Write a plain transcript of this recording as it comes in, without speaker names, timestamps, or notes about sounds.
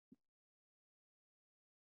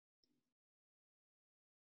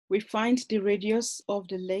We find the radius of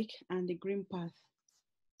the lake and the green path.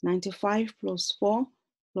 95 plus 4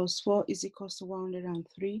 is equals to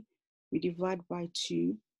 103. We divide by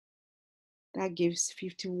 2. That gives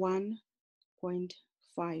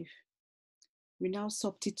 51.5. We now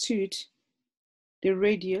substitute the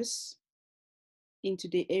radius into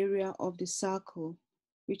the area of the circle,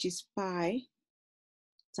 which is pi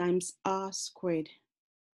times r squared.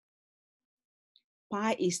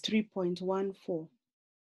 Pi is 3.14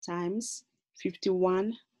 times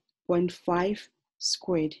 51.5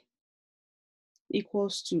 squared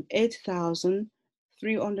equals to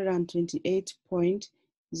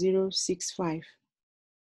 8,328.065.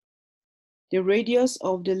 The radius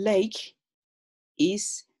of the lake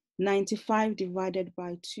is 95 divided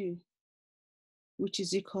by 2, which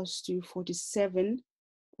is equals to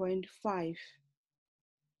 47.5.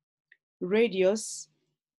 Radius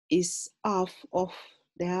is half of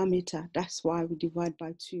diameter. That's why we divide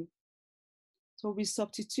by 2. So we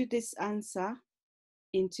substitute this answer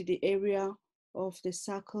into the area of the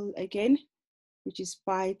circle again, which is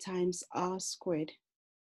pi times r squared.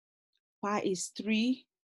 Pi is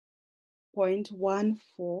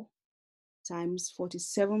 3.14 times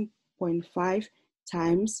 47.5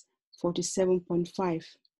 times 47.5,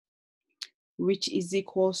 which is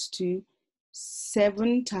equals to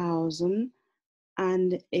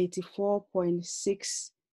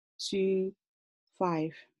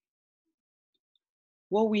 7,084.625.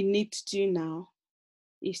 What we need to do now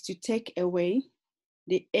is to take away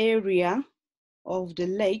the area of the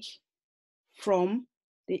lake from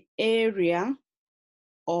the area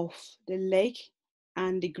of the lake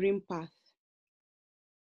and the green path,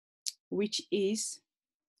 which is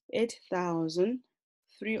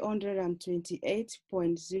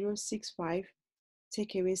 8,328.065,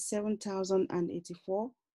 take away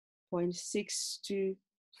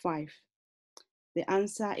 7,084.625. The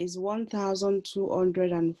answer is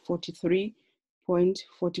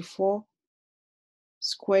 1,243.44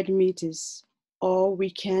 square meters, or we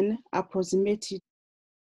can approximate it.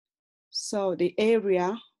 So the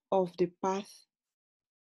area of the path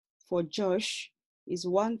for Josh is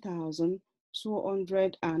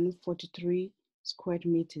 1,243 square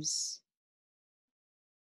meters.